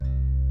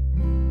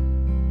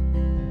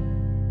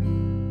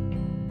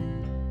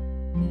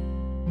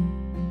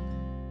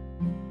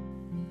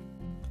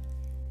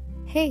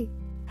Hey,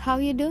 how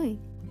are you doing?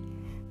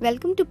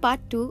 Welcome to part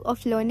 2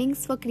 of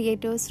Learnings for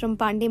Creators from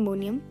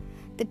Pandemonium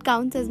that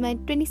counts as my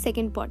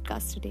 22nd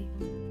podcast today.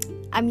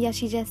 I'm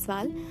Yashi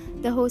Jaiswal,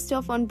 the host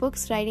of On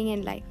Books, Writing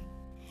and Life.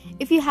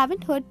 If you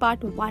haven't heard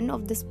part 1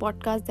 of this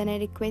podcast, then I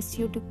request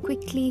you to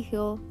quickly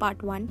hear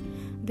part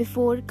 1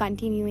 before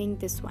continuing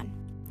this one.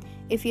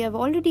 If you have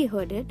already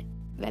heard it,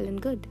 well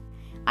and good.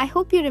 I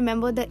hope you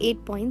remember the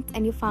 8 points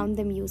and you found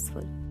them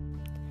useful.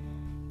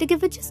 To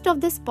give a gist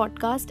of this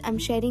podcast, I'm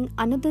sharing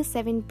another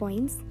 7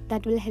 points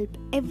that will help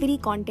every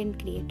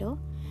content creator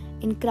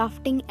in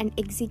crafting and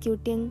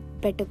executing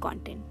better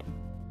content.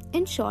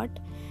 In short,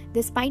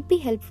 this might be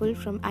helpful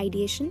from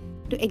ideation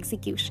to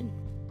execution.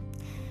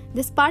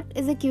 This part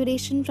is a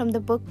curation from the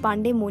book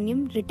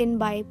Pandemonium written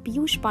by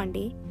Piyush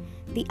Pandey,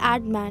 the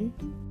ad man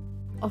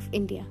of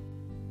India.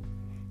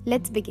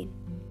 Let's begin.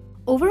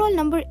 Overall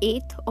number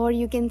 8, or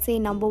you can say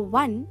number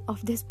 1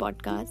 of this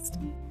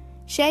podcast,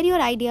 share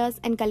your ideas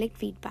and collect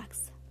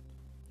feedbacks.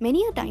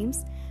 Many a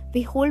times,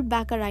 we hold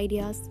back our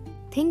ideas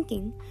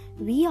thinking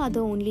we are the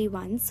only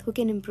ones who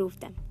can improve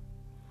them.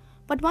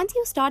 But once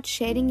you start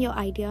sharing your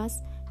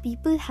ideas,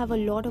 people have a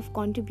lot of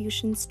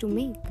contributions to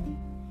make.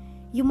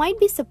 You might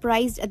be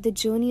surprised at the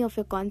journey of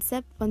your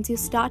concept once you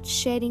start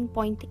sharing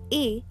point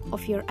A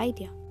of your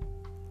idea.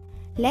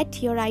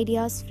 Let your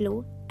ideas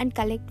flow and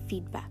collect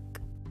feedback.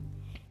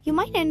 You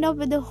might end up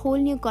with a whole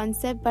new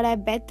concept, but I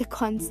bet the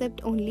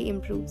concept only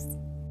improves.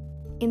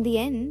 In the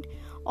end,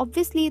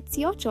 obviously it's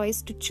your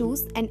choice to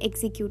choose and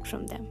execute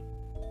from them.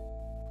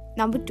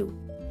 Number 2,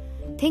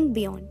 think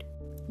beyond.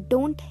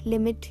 Don't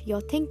limit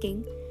your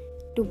thinking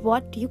to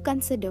what you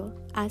consider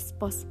as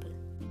possible.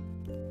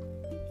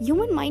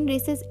 Human mind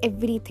races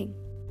everything.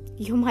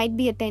 You might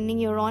be attending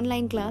your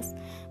online class,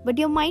 but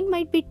your mind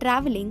might be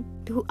traveling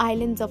to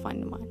islands of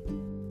Andaman.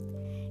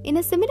 In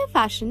a similar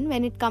fashion,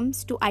 when it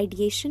comes to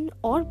ideation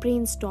or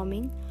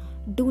brainstorming,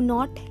 do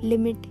not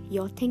limit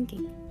your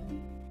thinking.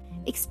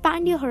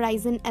 Expand your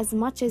horizon as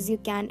much as you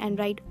can and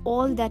write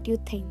all that you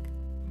think.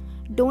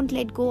 Don't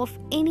let go of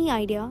any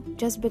idea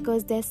just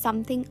because there's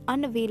something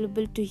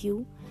unavailable to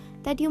you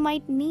that you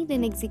might need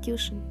in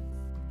execution.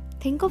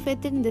 Think of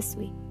it in this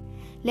way.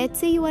 Let's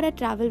say you are a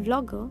travel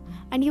vlogger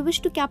and you wish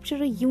to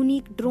capture a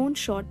unique drone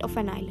shot of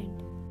an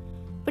island.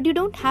 But you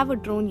don't have a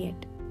drone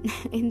yet.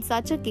 In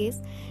such a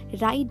case,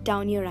 write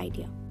down your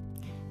idea,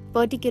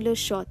 particular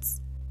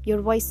shots,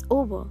 your voice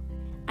over,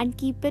 and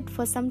keep it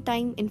for some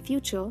time in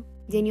future.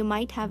 Then you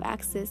might have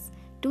access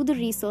to the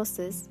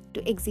resources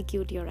to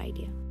execute your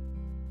idea.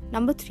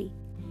 Number 3,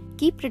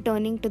 keep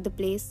returning to the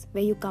place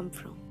where you come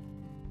from.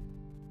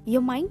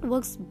 Your mind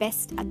works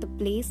best at the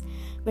place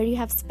where you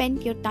have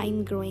spent your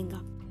time growing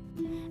up.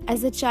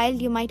 As a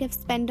child, you might have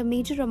spent a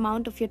major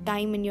amount of your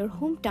time in your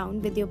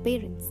hometown with your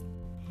parents.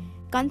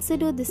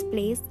 Consider this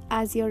place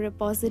as your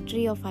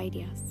repository of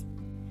ideas.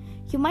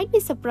 You might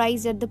be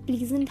surprised at the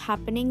pleasant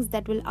happenings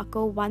that will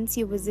occur once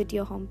you visit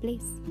your home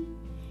place.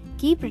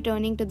 Keep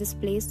returning to this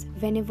place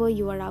whenever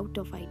you are out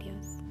of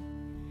ideas.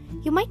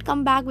 You might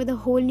come back with a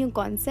whole new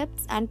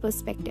concepts and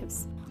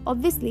perspectives.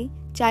 Obviously,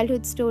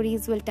 childhood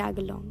stories will tag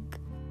along.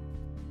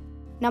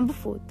 Number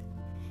 4,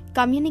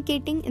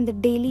 communicating in the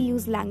daily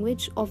use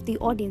language of the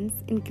audience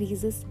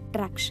increases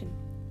traction.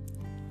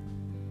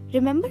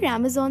 Remember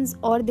Amazon's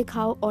Aur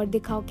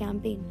Dikhao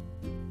campaign?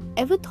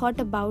 Ever thought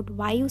about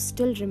why you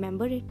still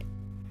remember it?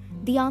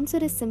 The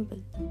answer is simple.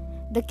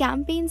 The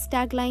campaign's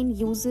tagline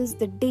uses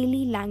the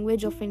daily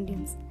language of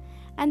Indians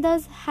and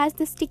thus has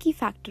the sticky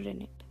factor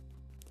in it.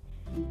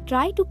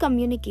 Try to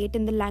communicate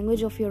in the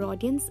language of your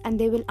audience and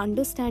they will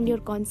understand your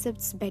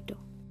concepts better.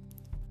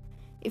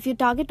 If your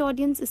target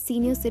audience is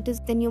senior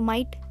citizens, then you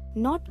might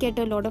not get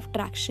a lot of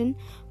traction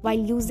while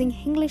using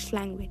English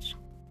language.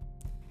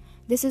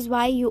 This is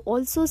why you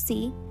also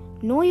see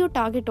know your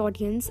target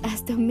audience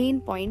as the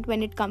main point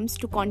when it comes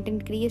to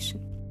content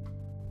creation.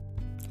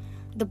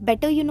 The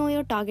better you know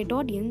your target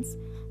audience,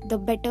 the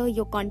better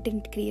your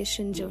content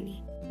creation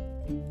journey.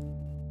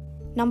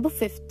 Number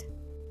 5,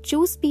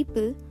 choose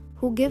people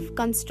who give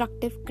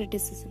constructive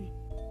criticism.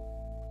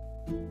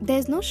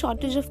 There's no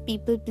shortage of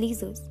people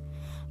pleasers,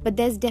 but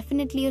there's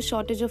definitely a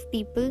shortage of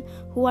people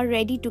who are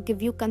ready to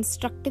give you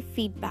constructive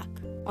feedback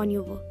on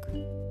your work.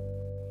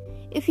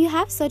 If you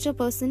have such a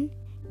person,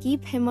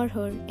 keep him or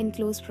her in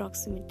close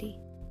proximity.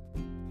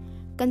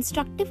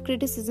 Constructive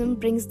criticism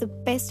brings the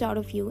best out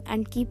of you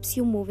and keeps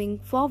you moving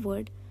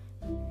forward.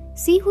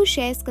 See who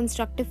shares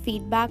constructive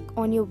feedback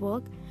on your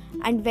work,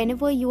 and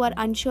whenever you are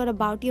unsure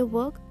about your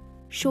work,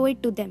 show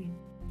it to them.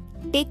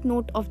 Take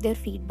note of their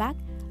feedback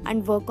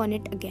and work on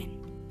it again.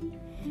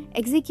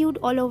 Execute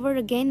all over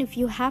again if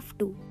you have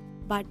to,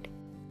 but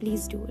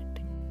please do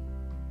it.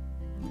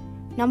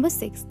 Number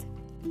 6,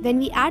 when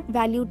we add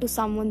value to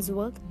someone's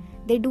work,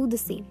 they do the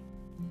same.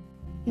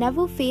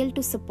 Never fail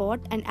to support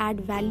and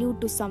add value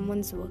to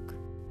someone's work.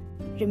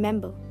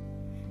 Remember,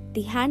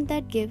 the hand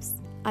that gives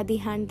are the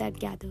hand that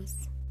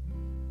gathers.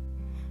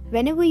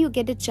 Whenever you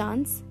get a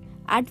chance,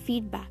 add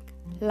feedback,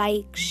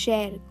 like,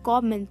 share,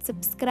 comment,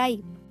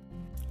 subscribe.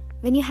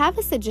 When you have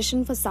a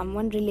suggestion for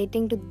someone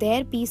relating to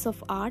their piece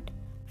of art,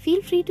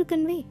 feel free to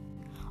convey.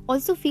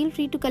 Also, feel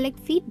free to collect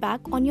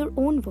feedback on your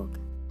own work.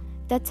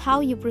 That's how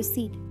you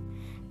proceed.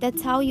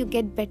 That's how you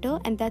get better,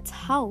 and that's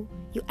how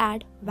you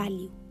add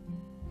value.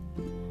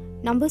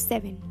 Number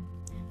 7.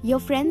 Your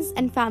friends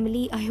and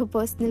family are your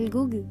personal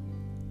Google.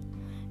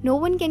 No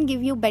one can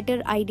give you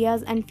better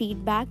ideas and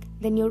feedback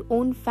than your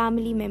own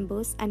family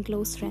members and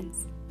close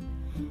friends.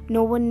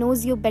 No one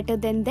knows you better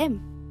than them.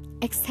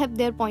 Accept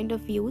their point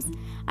of views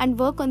and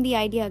work on the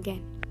idea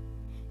again.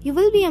 You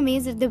will be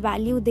amazed at the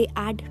value they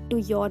add to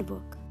your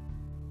work.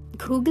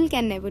 Google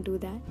can never do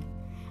that.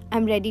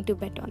 I'm ready to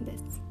bet on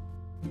this.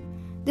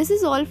 This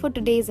is all for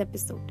today's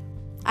episode.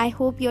 I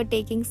hope you're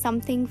taking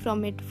something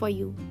from it for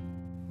you.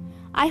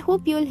 I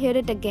hope you'll hear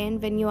it again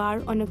when you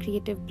are on a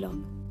creative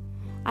blog.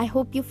 I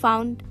hope you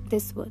found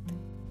this worth.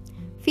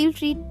 Feel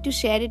free to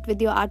share it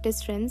with your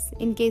artist friends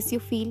in case you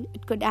feel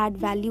it could add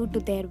value to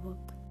their work.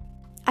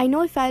 I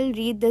know if I'll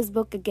read this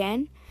book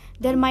again,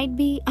 there might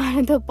be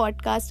another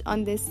podcast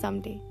on this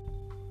someday.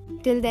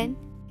 Till then,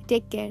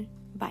 take care.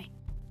 Bye.